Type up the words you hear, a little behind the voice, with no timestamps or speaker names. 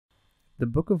The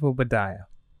Book of Obadiah.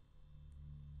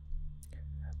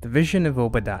 The vision of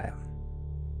Obadiah.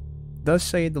 Thus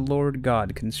saith the Lord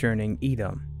God concerning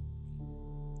Edom.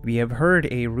 We have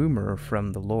heard a rumor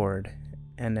from the Lord,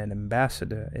 and an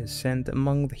ambassador is sent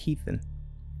among the heathen.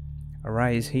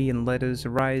 Arise he, and let us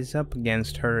rise up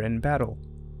against her in battle.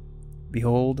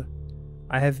 Behold,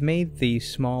 I have made thee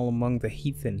small among the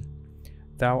heathen.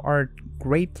 Thou art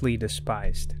greatly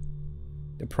despised.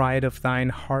 The pride of thine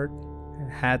heart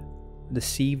hath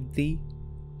deceived thee.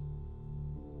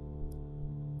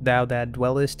 Thou that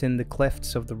dwellest in the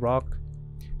clefts of the rock,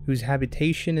 whose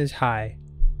habitation is high,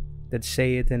 that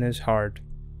saith in his heart,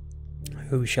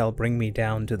 Who shall bring me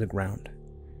down to the ground?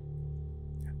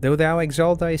 Though thou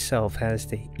exalt thyself as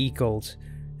the eagles,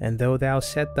 and though thou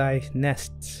set thy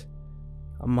nests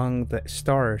among the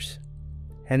stars,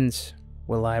 hence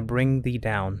will I bring thee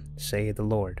down, saith the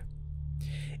Lord.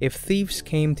 If thieves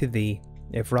came to thee,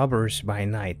 if robbers by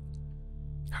night,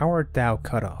 how art thou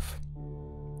cut off?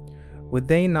 Would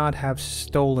they not have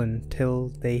stolen till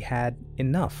they had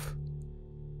enough?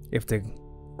 If the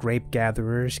grape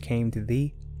gatherers came to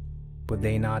thee, would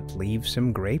they not leave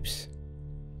some grapes?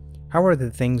 How are the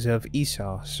things of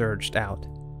Esau searched out?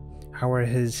 How are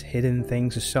his hidden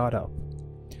things sought up?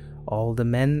 All the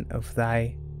men of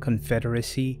thy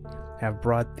confederacy have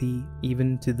brought thee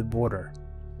even to the border.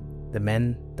 The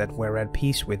men that were at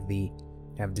peace with thee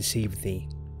have deceived thee,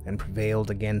 and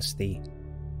prevailed against thee.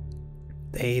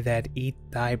 They that eat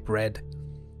thy bread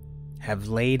have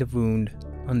laid a wound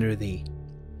under thee.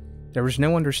 There is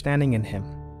no understanding in him.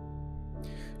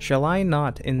 Shall I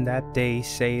not in that day,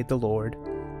 say the Lord,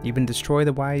 even destroy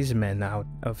the wise men out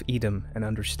of Edom, and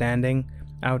understanding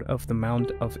out of the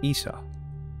mount of Esau?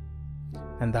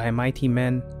 And thy mighty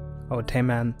men, O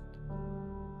Teman,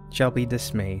 shall be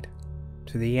dismayed,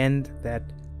 to the end that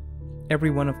every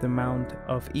one of the mount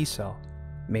of Esau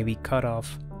may be cut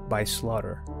off by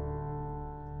slaughter.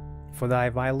 For thy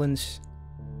violence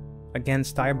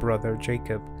against thy brother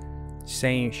Jacob,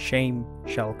 saying, Shame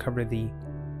shall cover thee,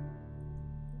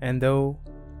 and thou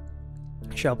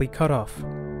shalt be cut off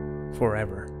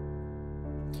forever.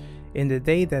 In the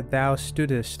day that thou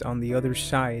stoodest on the other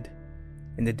side,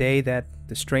 in the day that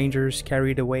the strangers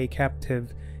carried away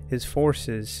captive his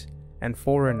forces, and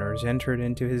foreigners entered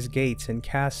into his gates and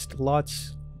cast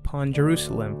lots upon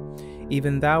Jerusalem,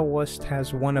 even thou wast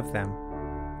as one of them.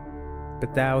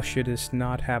 But thou shouldest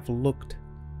not have looked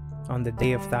on the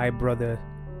day of thy brother,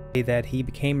 the day that he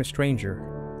became a stranger.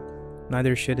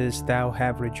 Neither shouldest thou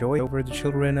have rejoiced over the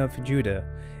children of Judah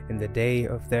in the day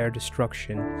of their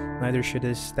destruction. Neither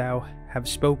shouldest thou have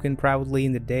spoken proudly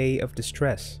in the day of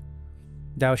distress.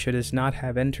 Thou shouldest not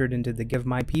have entered into the gate of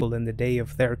my people in the day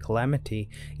of their calamity.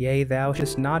 Yea, thou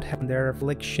shouldest not have their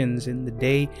afflictions in the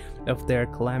day of their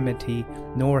calamity,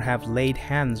 nor have laid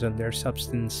hands on their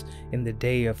substance in the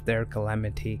day of their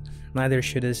calamity. Neither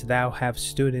shouldest thou have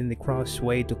stood in the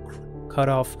crossway to cut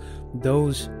off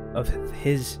those of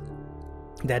his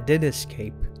that did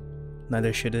escape.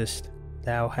 Neither shouldest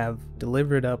thou have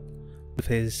delivered up of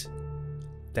his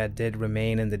that did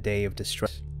remain in the day of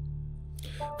distress.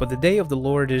 For the day of the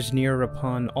Lord is near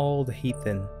upon all the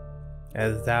heathen.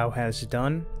 As thou hast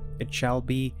done, it shall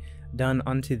be done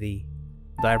unto thee.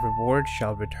 Thy reward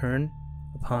shall return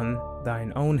upon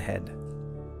thine own head.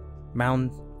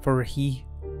 Mount, for he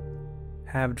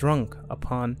have drunk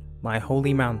upon my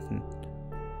holy mountain.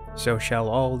 So shall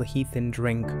all the heathen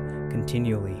drink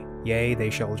continually. Yea, they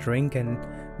shall drink, and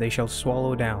they shall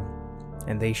swallow down,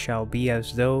 and they shall be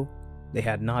as though they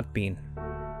had not been.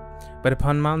 But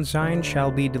upon Mount Zion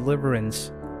shall be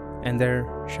deliverance, and there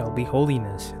shall be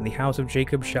holiness, and the house of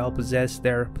Jacob shall possess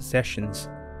their possessions.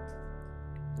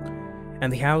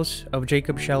 And the house of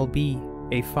Jacob shall be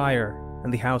a fire,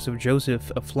 and the house of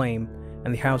Joseph a flame,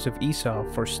 and the house of Esau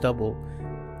for stubble.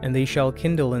 And they shall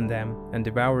kindle in them, and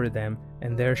devour them,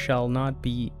 and there shall not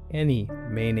be any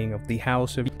remaining of the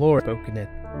house of the Lord spoken it.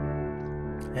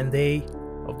 And they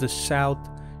of the south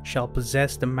shall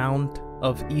possess the mount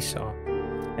of Esau,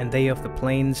 and they of the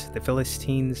plains, the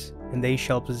Philistines, and they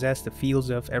shall possess the fields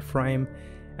of Ephraim,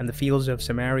 and the fields of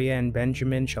Samaria, and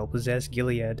Benjamin shall possess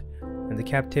Gilead, and the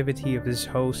captivity of his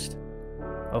host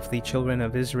of the children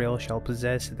of Israel shall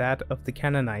possess that of the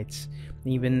Canaanites,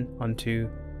 even unto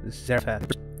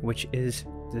Zarephath, which is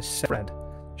the Sepharad,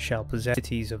 shall possess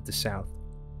cities of the south.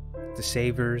 The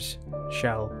Saviors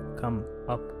shall come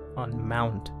up on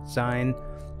Mount Zion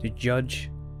to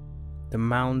judge the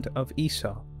mount of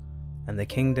Esau, and the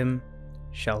kingdom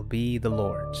shall be the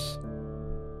Lord's.